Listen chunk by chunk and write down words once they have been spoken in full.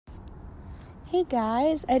Hey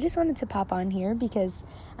guys, I just wanted to pop on here because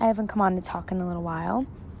I haven't come on to talk in a little while.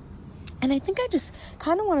 And I think I just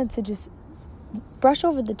kind of wanted to just brush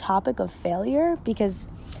over the topic of failure because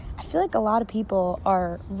I feel like a lot of people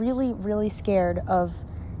are really, really scared of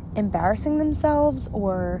embarrassing themselves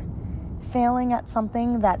or failing at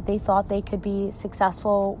something that they thought they could be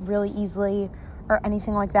successful really easily or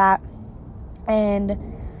anything like that.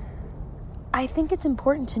 And I think it's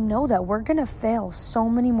important to know that we're going to fail so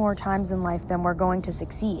many more times in life than we're going to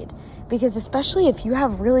succeed. Because especially if you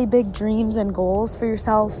have really big dreams and goals for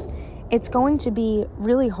yourself, it's going to be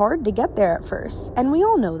really hard to get there at first. And we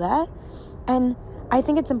all know that. And I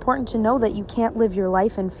think it's important to know that you can't live your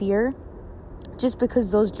life in fear just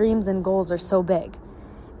because those dreams and goals are so big.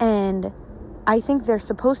 And I think they're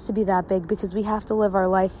supposed to be that big because we have to live our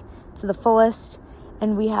life to the fullest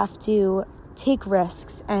and we have to take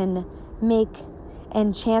risks and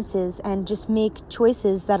chances and just make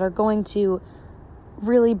choices that are going to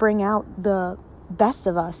really bring out the best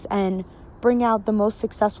of us and bring out the most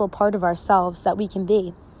successful part of ourselves that we can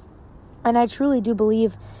be. And I truly do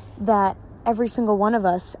believe that every single one of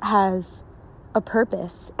us has a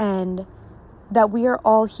purpose and that we are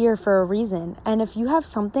all here for a reason. And if you have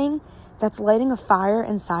something that's lighting a fire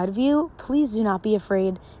inside of you, please do not be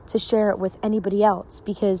afraid to share it with anybody else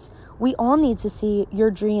because we all need to see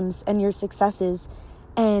your dreams and your successes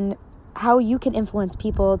and how you can influence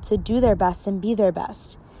people to do their best and be their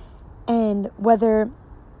best. And whether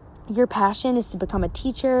your passion is to become a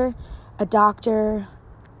teacher, a doctor,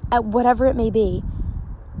 at whatever it may be,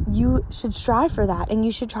 you should strive for that and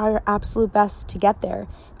you should try your absolute best to get there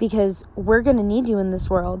because we're going to need you in this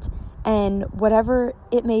world. And whatever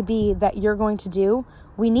it may be that you're going to do,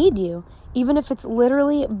 we need you. Even if it's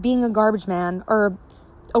literally being a garbage man or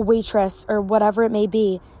a waitress or whatever it may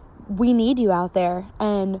be, we need you out there.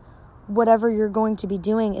 And whatever you're going to be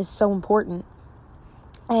doing is so important.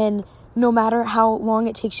 And no matter how long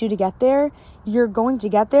it takes you to get there, you're going to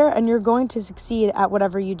get there and you're going to succeed at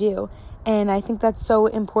whatever you do. And I think that's so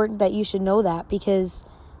important that you should know that because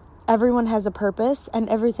everyone has a purpose and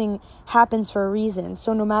everything happens for a reason.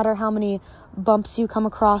 So no matter how many bumps you come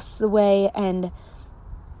across the way and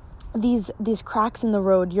these cracks in the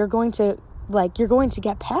road, you're going to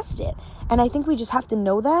get past it. And I think we just have to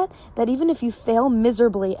know that even if you fail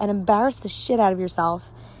miserably and embarrass the shit out of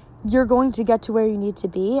yourself, you're going to get to where you need to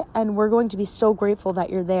be. And we're going to be so grateful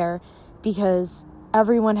that you're there because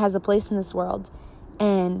everyone has a place in this world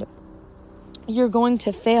and you're going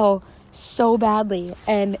to fail so badly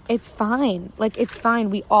and it's fine. It's fine.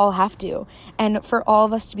 We all have to. And for all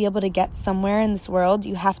of us to be able to get somewhere in this world,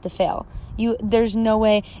 you have to fail. There's no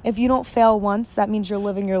way. If you don't fail once, that means you're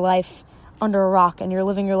living your life under a rock and you're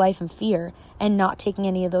living your life in fear and not taking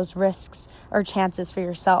any of those risks or chances for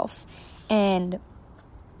yourself. And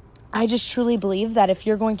I just truly believe that if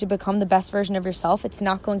you're going to become the best version of yourself, it's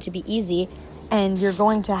not going to be easy and you're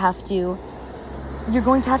going to have to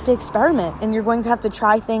experiment and you're going to have to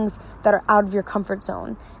try things that are out of your comfort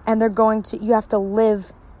zone. And you have to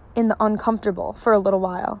live in the uncomfortable for a little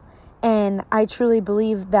while. And I truly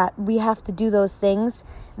believe that we have to do those things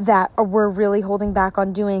that we're really holding back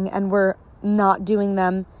on doing and we're not doing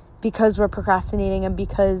them because we're procrastinating and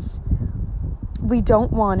because we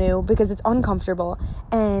don't want to, because it's uncomfortable.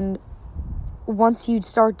 And once you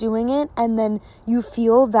start doing it and then you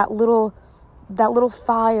feel that little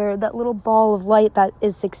fire, that little ball of light that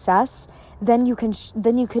is success, then you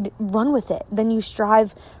could run with it. Then you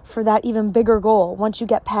strive for that even bigger goal. Once you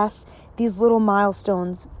get past these little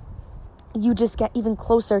milestones, you just get even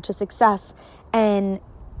closer to success. And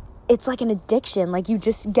it's like an addiction. You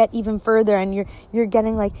just get even further and you're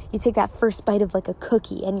getting you take that first bite of a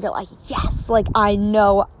cookie and you're like, yes, I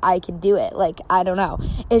know I can do it. I don't know.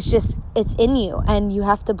 It's in you and you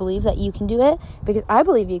have to believe that you can do it because I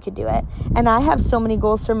believe you could do it. And I have so many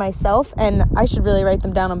goals for myself and I should really write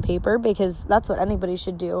them down on paper because that's what anybody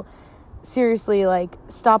should do. Seriously,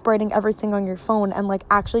 stop writing everything on your phone and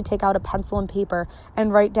actually take out a pencil and paper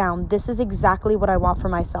and write down, this is exactly what I want for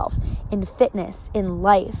myself in fitness, in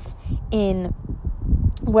life, in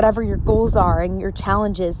whatever your goals are and your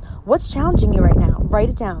challenges. What's challenging you right now? Write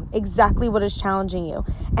it down. Exactly what is challenging you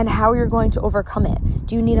and how you're going to overcome it.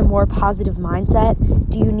 Do you need a more positive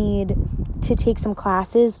mindset? Do you need to take some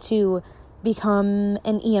classes to become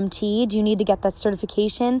an EMT? Do you need to get that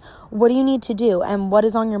certification? What do you need to do? And what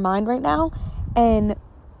is on your mind right now? And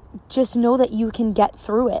just know that you can get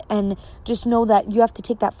through it. And just know that you have to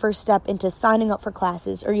take that first step into signing up for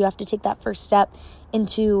classes, or you have to take that first step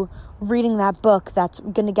into reading that book that's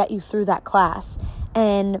going to get you through that class.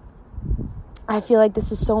 And I feel like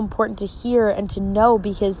this is so important to hear and to know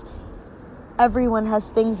because everyone has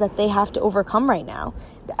things that they have to overcome right now.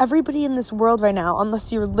 Everybody in this world right now,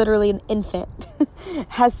 unless you're literally an infant,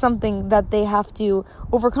 has something that they have to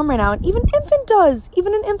overcome right now. And even infant does.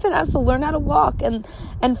 Even an infant has to learn how to walk and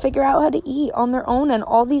figure out how to eat on their own and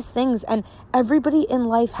all these things. And everybody in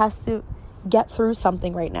life has to get through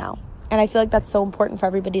something right now. And I feel like that's so important for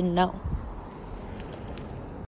everybody to know.